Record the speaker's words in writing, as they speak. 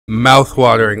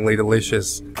mouth-wateringly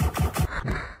delicious.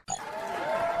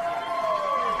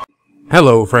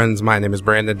 Hello friends, my name is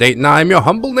Brandon Dayton, I'm your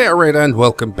humble narrator, and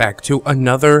welcome back to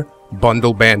another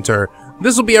Bundle Banter.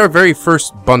 This will be our very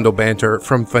first Bundle Banter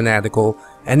from Fanatical,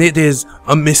 and it is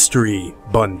a mystery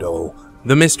bundle.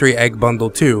 The Mystery Egg Bundle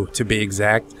 2, to be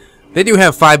exact. They do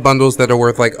have 5 bundles that are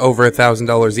worth like over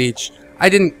 $1,000 each. I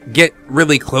didn't get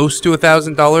really close to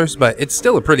 $1,000, but it's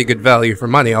still a pretty good value for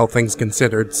money, all things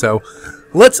considered, so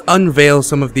let's unveil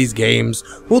some of these games,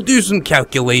 we'll do some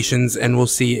calculations, and we'll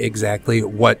see exactly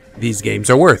what these games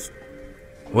are worth.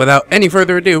 Without any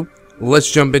further ado,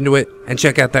 let's jump into it and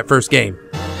check out that first game.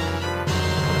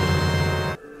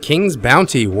 King's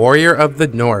Bounty, Warrior of the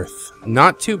North.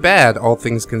 Not too bad, all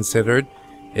things considered.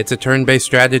 It's a turn-based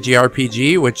strategy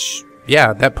RPG, which,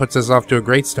 yeah, that puts us off to a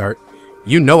great start.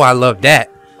 You know I love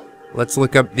that. Let's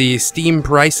look up the Steam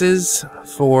prices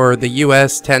for the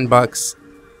US, 10 bucks.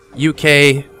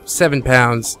 UK, 7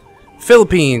 pounds.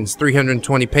 Philippines,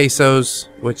 320 pesos,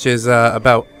 which is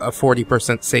about a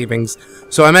 40% savings.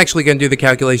 So I'm actually going to do the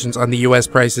calculations on the US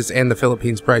prices and the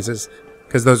Philippines prices,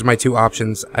 because those are my two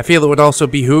options. I feel it would also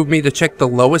behoove me to check the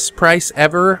lowest price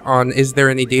ever on Is There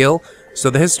Any Deal? So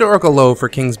the historical low for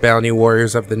King's Bounty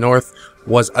Warriors of the North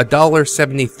was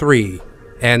 $1.73.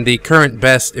 And the current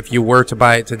best, if you were to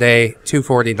buy it today,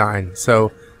 $2.49.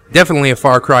 So definitely a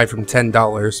far cry from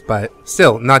 $10, but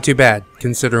still not too bad,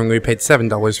 considering we paid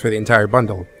 $7 for the entire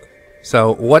bundle.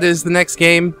 So what is the next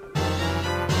game?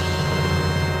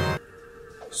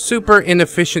 Super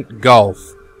Inefficient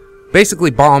Golf.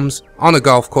 Basically bombs on a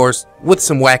golf course with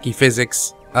some wacky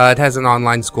physics. It has an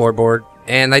online scoreboard,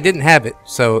 and I didn't have it,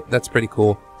 so that's pretty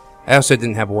cool. I also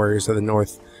didn't have Warriors of the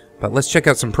North. But let's check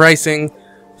out some pricing.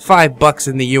 5 bucks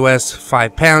in the US,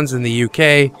 5 pounds in the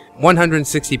UK,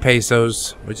 160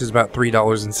 pesos, which is about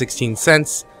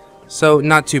 $3.16. So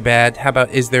not too bad. How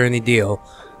about Is There Any Deal?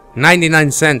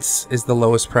 99 cents is the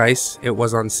lowest price. It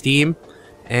was on Steam,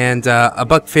 and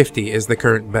 $1.50 is the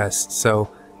current best.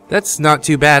 So that's not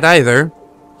too bad either.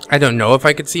 I don't know if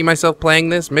I could see myself playing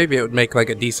this. Maybe it would make like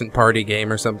a decent party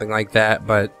game or something like that,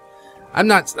 but I'm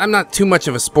not too much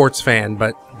of a sports fan,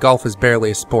 but golf is barely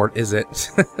a sport, is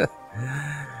it?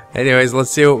 Anyways, let's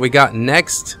see what we got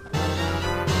next.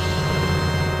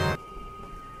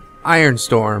 Iron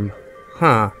Storm.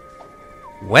 Huh.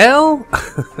 Well,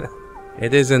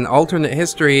 it is an alternate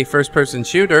history first-person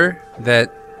shooter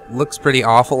that looks pretty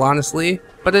awful, honestly,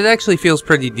 but it actually feels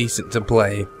pretty decent to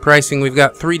play. Pricing, we've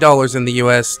got $3 in the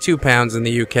US, 2 pounds in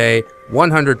the UK,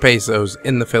 100 pesos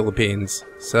in the Philippines.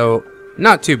 So,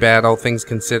 not too bad, all things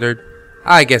considered.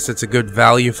 I guess it's a good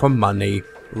value for money.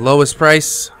 Lowest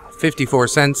price, 54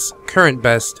 cents, current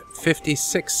best,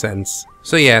 56 cents.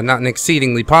 So yeah, not an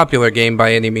exceedingly popular game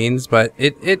by any means, but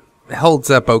it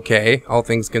holds up okay, all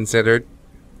things considered.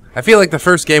 I feel like the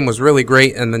first game was really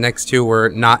great and the next two were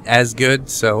not as good,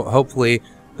 so hopefully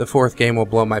the fourth game will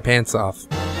blow my pants off.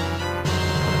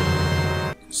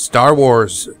 Star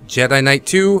Wars Jedi Knight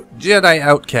 2 Jedi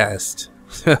Outcast.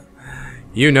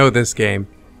 You know this game.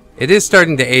 It is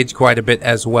starting to age quite a bit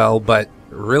as well, but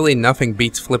really nothing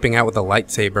beats flipping out with a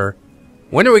lightsaber.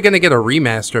 When are we going to get a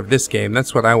remaster of this game?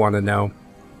 That's what I want to know.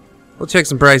 We'll check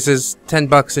some prices. 10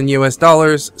 bucks in US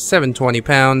dollars, 720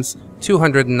 pounds,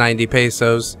 290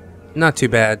 pesos. Not too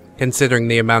bad, considering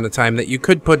the amount of time that you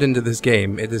could put into this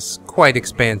game. It is quite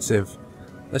expansive.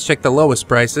 Let's check the lowest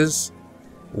prices.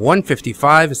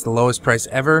 155 is the lowest price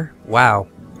ever. Wow,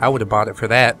 I would have bought it for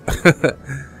that.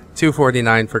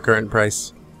 249 for current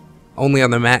price. Only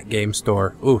on the Mac Game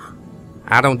Store. Ooh.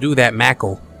 I don't do that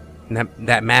mackle.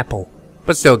 That mapple.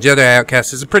 But still, Jedi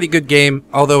Outcast is a pretty good game,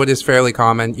 although it is fairly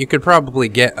common. You could probably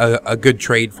get a good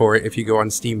trade for it if you go on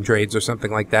Steam Trades or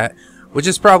something like that, which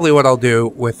is probably what I'll do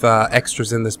with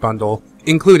extras in this bundle,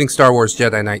 including Star Wars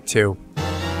Jedi Knight 2.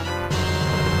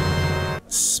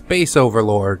 Space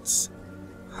Overlords.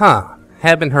 Huh.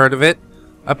 Haven't heard of it.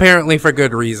 Apparently for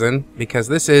good reason, because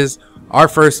this is our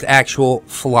first actual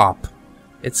flop.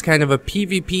 It's kind of a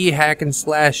PvP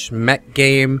hack-and-slash mech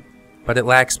game, but it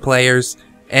lacks players,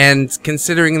 and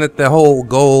considering that the whole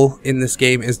goal in this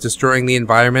game is destroying the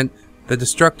environment, the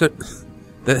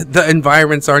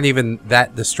environments aren't even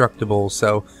that destructible,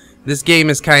 so this game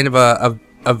is kind of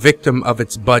a victim of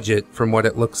its budget from what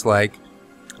it looks like.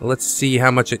 Let's see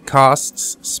how much it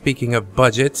costs. Speaking of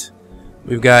budget,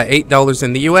 we've got $8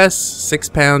 in the US, 6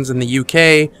 pounds in the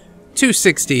UK,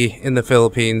 $2.60 in the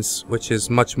Philippines, which is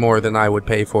much more than I would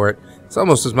pay for it. It's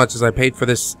almost as much as I paid for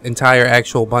this entire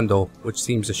actual bundle, which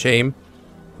seems a shame.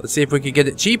 Let's see if we could get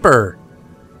it cheaper.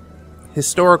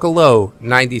 Historical low,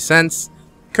 90 cents.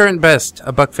 Current best,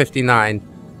 $1.59.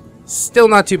 Still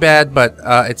not too bad, but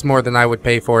it's more than I would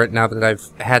pay for it now that I've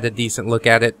had a decent look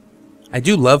at it. I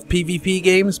do love PvP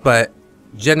games, but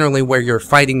generally where you're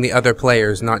fighting the other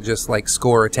players, not just like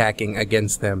score attacking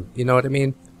against them. You know what I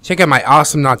mean? Check out my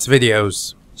Awesome Knots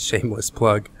videos. Shameless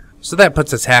plug. So that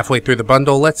puts us halfway through the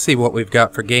bundle. Let's see what we've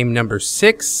got for game number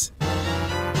 6.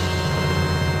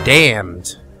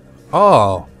 Damned.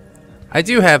 Oh, I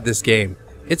do have this game.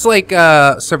 It's like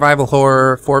survival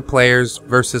horror, 4 players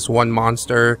versus 1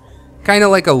 monster. Kind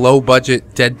of like a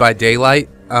low-budget Dead by Daylight,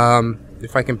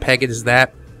 if I can peg it as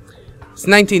that. It's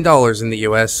 $19 in the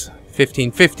US,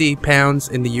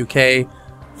 £15.50 in the UK,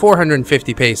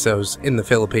 450 pesos in the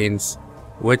Philippines.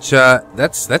 Which,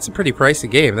 that's a pretty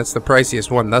pricey game. That's the priciest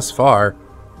one thus far.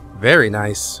 Very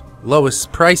nice.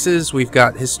 Lowest prices, we've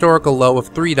got historical low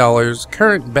of $3.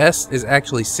 Current best is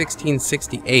actually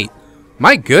 $16.68.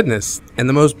 My goodness. And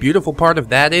the most beautiful part of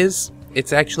that is,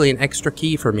 it's actually an extra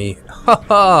key for me.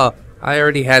 Haha! I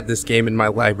already had this game in my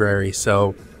library,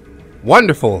 so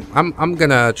wonderful. I'm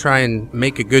gonna try and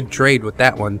make a good trade with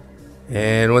that one.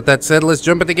 And with that said, let's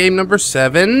jump into game number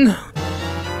 7.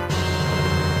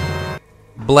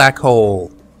 Black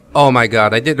Hole. Oh my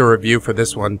god, I did a review for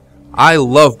this one. I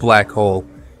love Black Hole.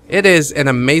 It is an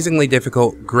amazingly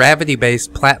difficult,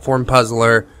 gravity-based platform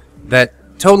puzzler that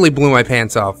totally blew my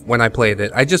pants off when I played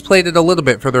it. I just played it a little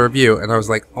bit for the review, and I was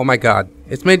like, oh my god.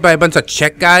 It's made by a bunch of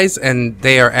Czech guys, and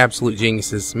they are absolute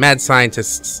geniuses. Mad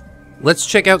scientists. Let's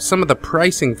check out some of the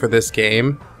pricing for this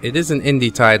game. It is an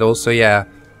indie title, so yeah.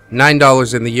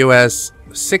 $9 in the US,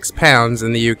 £6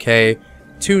 in the UK,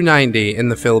 $2.90 in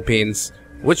the Philippines.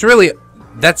 Which really,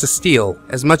 that's a steal.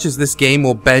 As much as this game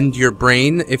will bend your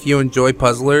brain if you enjoy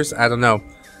puzzlers, I don't know.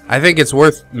 I think it's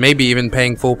worth maybe even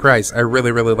paying full price. I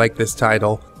really, really like this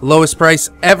title. Lowest price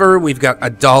ever, we've got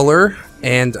 $1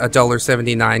 and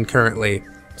 $1.79 currently.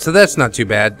 So that's not too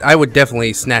bad. I would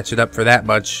definitely snatch it up for that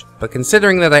much. But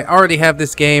considering that I already have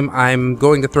this game, I'm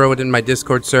going to throw it in my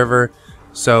Discord server.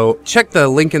 So check the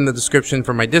link in the description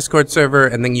for my Discord server,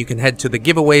 and then you can head to the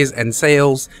giveaways and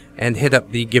sales and hit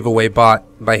up the giveaway bot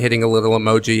by hitting a little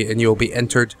emoji, and you'll be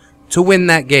entered to win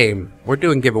that game. We're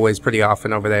doing giveaways pretty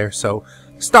often over there, so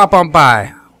stop on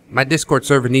by. My Discord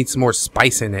server needs some more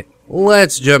spice in it.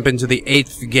 Let's jump into the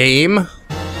 8th game.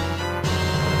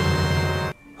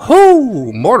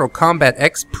 Oh, Mortal Kombat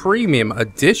X Premium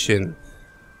Edition.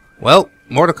 Well,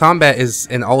 Mortal Kombat is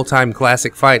an all-time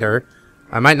classic fighter.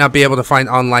 I might not be able to find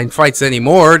online fights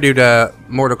anymore due to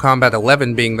Mortal Kombat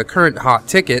 11 being the current hot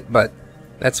ticket, but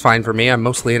that's fine for me. I'm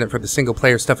mostly in it for the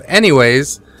single-player stuff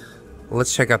anyways.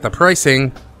 Let's check out the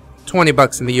pricing. 20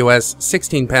 bucks in the US,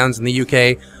 16 pounds in the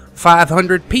UK,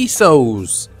 500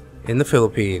 pesos in the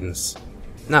Philippines.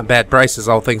 Not bad prices,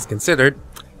 all things considered.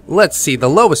 Let's see the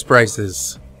lowest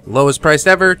prices. Lowest price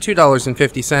ever,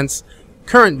 $2.50.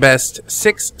 Current best,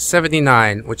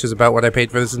 $6.79, which is about what I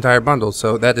paid for this entire bundle,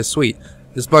 so that is sweet.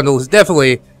 This bundle is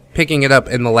definitely picking it up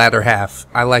in the latter half.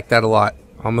 I like that a lot.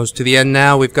 Almost to the end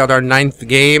now. We've got our 9th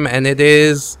game, and it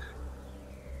is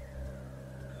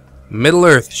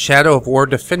Middle-earth: Shadow of War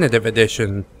Definitive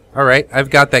Edition. Alright, I've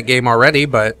got that game already,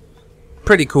 but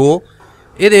pretty cool.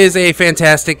 It is a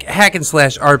fantastic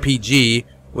hack-and-slash RPG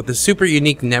with a super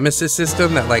unique nemesis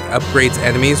system that like upgrades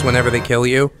enemies whenever they kill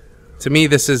you. To me,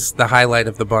 this is the highlight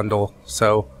of the bundle,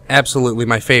 so absolutely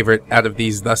my favorite out of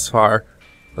these thus far.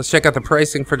 Let's check out the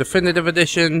pricing for Definitive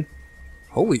Edition.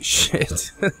 Holy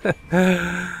shit.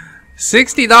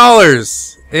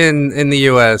 $60 in the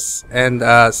US and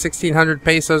 1,600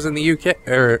 pesos in the UK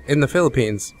or in the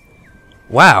Philippines.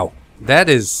 Wow, that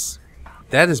is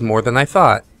more than I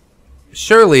thought.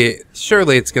 Surely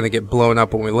it's gonna get blown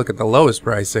up when we look at the lowest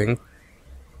pricing.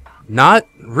 Not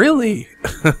really.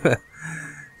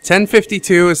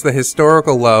 1052 is the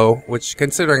historical low, which,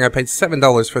 considering I paid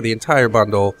 $7 for the entire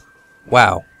bundle,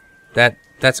 wow,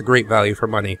 that's a great value for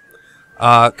money.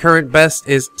 Current best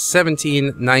is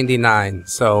 $17.99,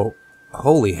 so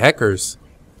holy heckers,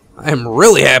 I'm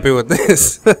really happy with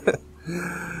this.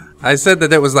 I said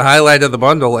that it was the highlight of the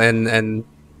bundle, and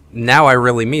now I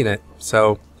really mean it.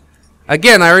 So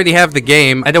again, I already have the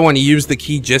game. I don't want to use the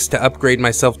key just to upgrade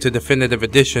myself to Definitive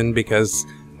Edition because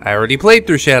I already played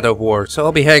through Shadow of War, so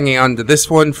I'll be hanging on to this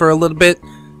one for a little bit.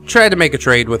 Try to make a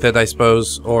trade with it, I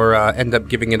suppose, or end up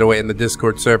giving it away in the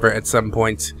Discord server at some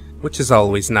point, which is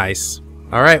always nice.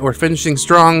 Alright, we're finishing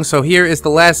strong, so here is the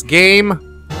last game.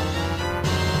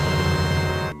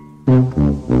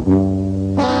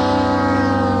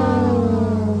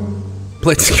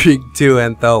 Blitzkrieg 2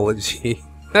 Anthology.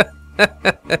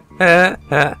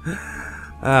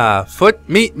 Foot,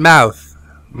 meat, mouth.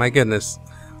 My goodness.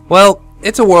 Well,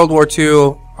 it's a World War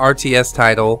II RTS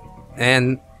title,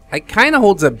 and it kind of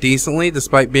holds up decently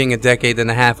despite being a decade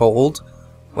and a half old.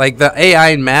 Like, the AI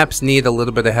and maps need a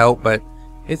little bit of help, but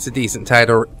it's a decent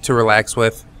title to relax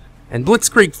with. And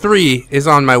Blitzkrieg 3 is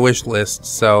on my wish list,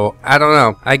 so I don't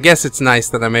know. I guess it's nice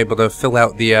that I'm able to fill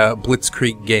out the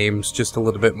Blitzkrieg games just a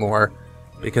little bit more,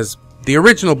 because the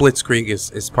original Blitzkrieg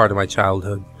is part of my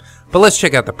childhood. But let's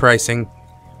check out the pricing.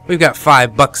 We've got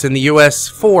 $5 in the US,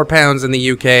 £4 in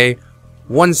the UK,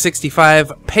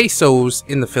 165 pesos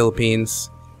in the Philippines.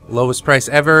 Lowest price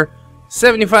ever,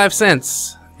 75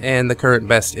 cents. And the current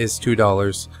best is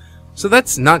 $2. So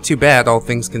that's not too bad, all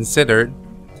things considered.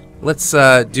 Let's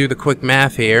do the quick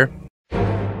math here.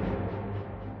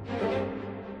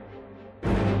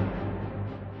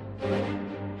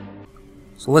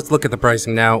 So let's look at the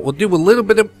pricing now. We'll do a little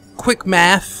bit of quick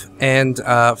math, and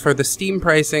for the Steam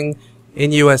pricing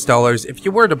in US dollars, if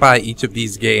you were to buy each of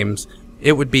these games,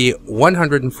 it would be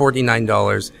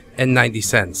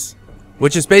 $149.90,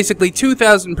 which is basically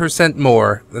 2,000%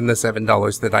 more than the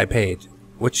 $7 that I paid,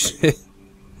 which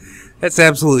that's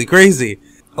absolutely crazy.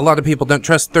 A lot of people don't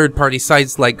trust third-party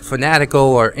sites like Fanatical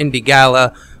or Indie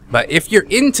Gala, but if you're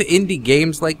into indie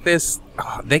games like this,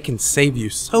 they can save you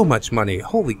so much money.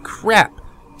 Holy crap.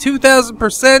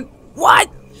 2,000%? What?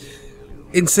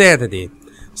 Insanity.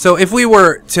 So if we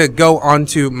were to go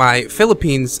onto my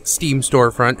Philippines Steam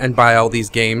storefront and buy all these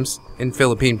games in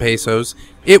Philippine pesos,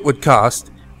 it would cost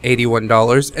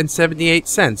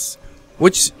 $81.78,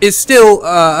 which is still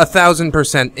a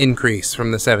 1,000% increase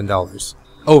from the $7.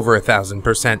 Over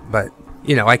 1,000%, but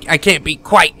you know, I can't be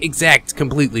quite exact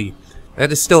completely.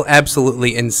 That is still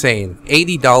absolutely insane.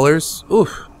 $80?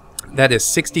 Oof. That is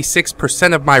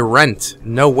 66% of my rent.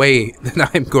 No way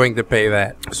that I'm going to pay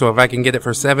that. So if I can get it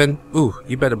for $7, ooh,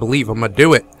 you better believe I'm gonna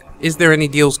do it. Is there any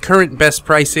deals? Current best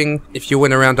pricing, if you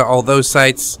went around to all those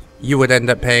sites, you would end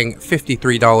up paying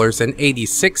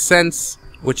 $53.86,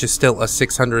 which is still a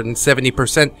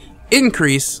 670%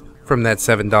 increase from that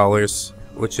 $7,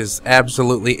 which is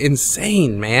absolutely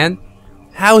insane, man.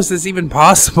 How is this even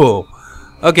possible?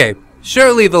 Okay,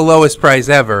 surely the lowest price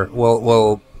ever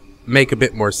will make a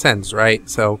bit more sense, right?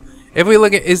 So if we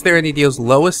look at is there any deals,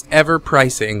 lowest ever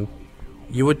pricing,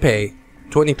 you would pay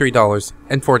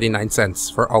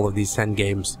 $23.49 for all of these 10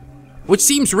 games, which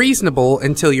seems reasonable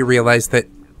until you realize that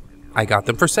I got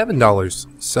them for $7.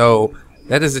 So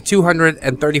that is a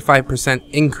 235%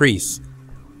 increase.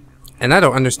 And I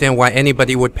don't understand why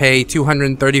anybody would pay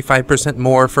 235%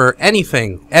 more for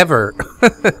anything, ever.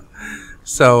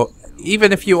 So,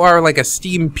 even if you are like a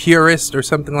Steam purist or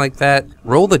something like that,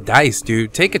 roll the dice,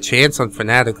 dude. Take a chance on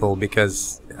Fanatical,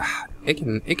 because it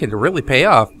can really pay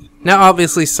off. Now,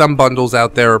 obviously, some bundles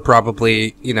out there are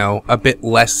probably, you know, a bit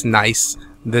less nice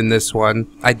than this one.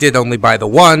 I did only buy the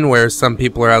one, whereas some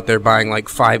people are out there buying like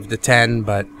 5 to 10,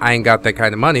 but I ain't got that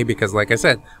kind of money because, like I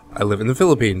said, I live in the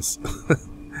Philippines.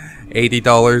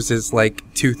 $80 is like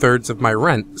 2/3 of my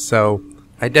rent, so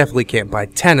I definitely can't buy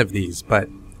 10 of these, but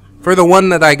for the one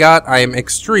that I got, I am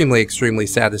extremely, extremely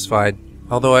satisfied.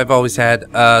 Although I've always had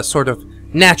a sort of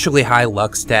naturally high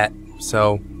luck stat,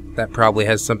 so that probably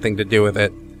has something to do with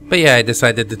it. But yeah, I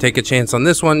decided to take a chance on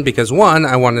this one because 1,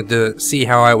 I wanted to see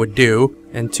how I would do,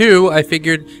 and 2, I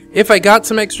figured if I got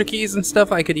some extra keys and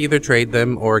stuff, I could either trade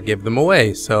them or give them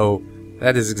away, so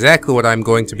that is exactly what I'm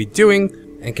going to be doing.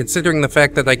 And considering the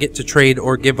fact that I get to trade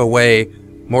or give away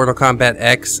Mortal Kombat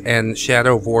X and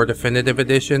Shadow of War Definitive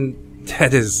Edition,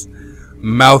 that is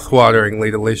mouth-wateringly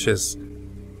delicious.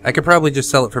 I could probably just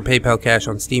sell it for PayPal cash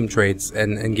on Steam trades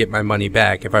and get my money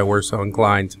back if I were so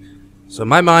inclined. So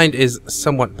my mind is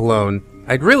somewhat blown.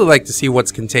 I'd really like to see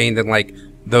what's contained in like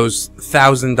those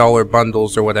 $1,000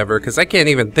 bundles or whatever, because I can't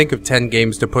even think of 10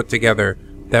 games to put together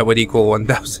that would equal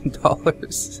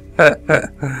 $1,000.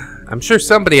 I'm sure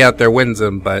somebody out there wins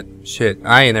them, but shit,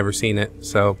 I ain't ever seen it.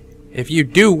 So if you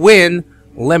do win,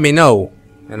 let me know,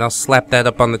 and I'll slap that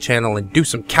up on the channel and do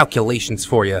some calculations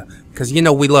for you, because you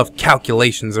know we love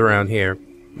calculations around here.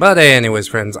 But anyways,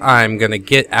 friends, I'm gonna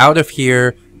get out of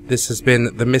here. This has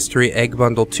been the Mystery Egg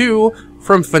Bundle 2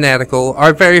 from Fanatical,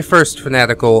 our very first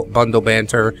Fanatical bundle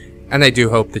banter, and I do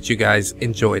hope that you guys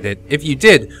enjoyed it. If you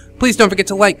did, please don't forget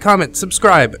to like, comment,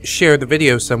 subscribe, share the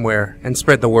video somewhere, and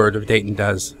spread the word of Dayton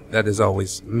Does. That is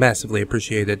always massively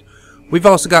appreciated. We've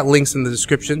also got links in the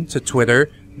description to Twitter,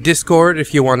 Discord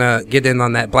if you want to get in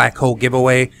on that black hole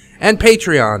giveaway, and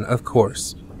Patreon, of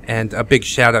course. And a big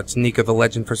shout out to Nico the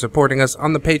Legend for supporting us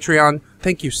on the Patreon.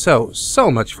 Thank you so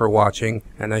much for watching,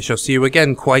 and I shall see you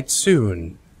again quite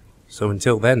soon. So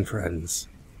until then, friends,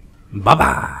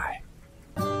 bye-bye.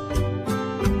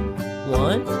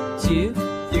 1, 2,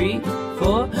 3,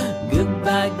 4.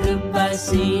 Goodbye, goodbye,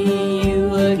 see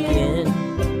you again.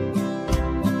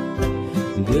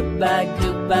 Goodbye,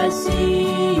 goodbye,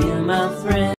 see you, my friend.